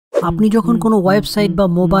আপনি যখন কোনো ওয়েবসাইট বা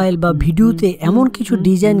মোবাইল বা ভিডিওতে এমন কিছু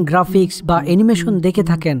ডিজাইন, গ্রাফিক্স বা অ্যানিমেশন দেখে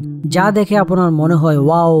থাকেন যা দেখে আপনার মনে হয়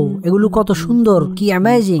ওয়াও, এগুলো কত সুন্দর, কি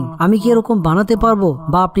অ্যামেজিং, আমি কি এরকম বানাতে পারবো,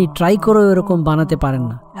 বা আপনি ট্রাই করেও এরকম বানাতে পারেন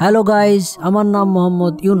না। হ্যালো গাইজ, আমার নাম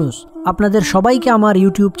মোহাম্মদ ইউনুস। আপনাদের সবাইকে আমার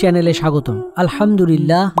ইউটিউব চ্যানেলে স্বাগতম।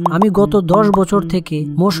 আলহামদুলিল্লাহ, আমি গত 10 বছর থেকে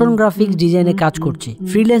মোশন গ্রাফিক্স ডিজাইনে কাজ করছি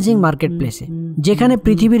ফ্রিল্যান্সিং মার্কেটপ্লেসে, যেখানে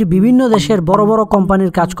পৃথিবীর বিভিন্ন দেশের বড় বড়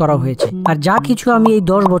কোম্পানির কাজ করা হয়েছে। আর যা কিছু আমি এই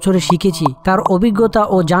 10 বছরে শিখেছি তার অভিজ্ঞতা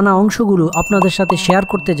ও জানা অংশগুলো আপনাদের সাথে শেয়ার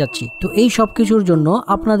করতে যাচ্ছি। তো এই সব কিছুর জন্য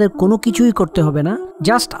আপনাদের কোনো কিছুই করতে হবে না,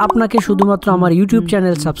 জাস্ট আপনাকে শুধুমাত্র আমার ইউটিউব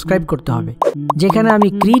চ্যানেল সাবস্ক্রাইব করতে হবে, যেখানে আমি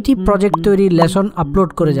ক্রিয়েটিভ প্রজেক্ট তৈরির লেসন আপলোড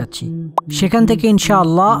করে যাচ্ছি। সেখান থেকে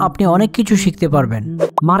ইনশাআল্লাহ আপনি অনেক কিছু শিখতে পারবেন।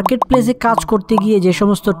 মার্কেট প্লেসে কাজ করতে গিয়ে যে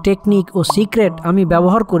সমস্ত টেকনিক ও সিক্রেট আমি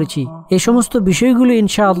ব্যবহার করেছি, এই সমস্ত বিষয়গুলো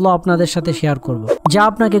ইনশাআল্লাহ আপনাদের সাথে শেয়ার করব, যা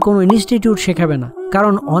আপনাকে কোনো ইনস্টিটিউট শেখাবে না।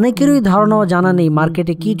 কারণ অনেকেরই ধারণাও জানা নেই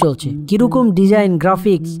মার্কেটে কি চলছে, কিরকম ডিজাইন,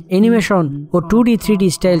 গ্রাফিক্স, অ্যানিমেশন ও 2D 3D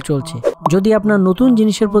স্টাইল চলছে। যদি আপনার নতুন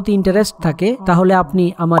জিনিসের প্রতি ইন্টারেস্ট থাকে তাহলে আপনি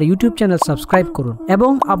আমার ইউটিউব চ্যানেল সাবস্ক্রাইব করুন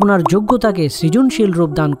এবং আপনার যোগ্যতাকে সৃজনশীল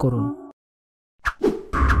রূপ দান করুন।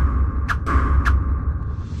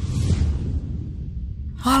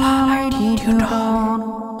 Halal Tutor,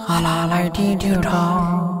 Halal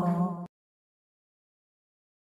Tutor.